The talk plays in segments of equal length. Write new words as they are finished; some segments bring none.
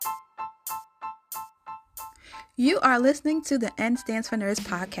You are listening to the N Stands for Nurse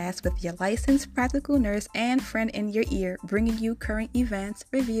podcast with your licensed practical nurse and friend in your ear, bringing you current events,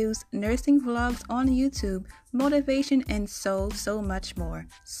 reviews, nursing vlogs on YouTube, motivation, and so much more.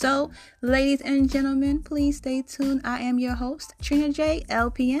 So, ladies and gentlemen, please stay tuned. I am your host, Trina J,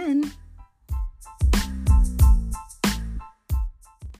 LPN.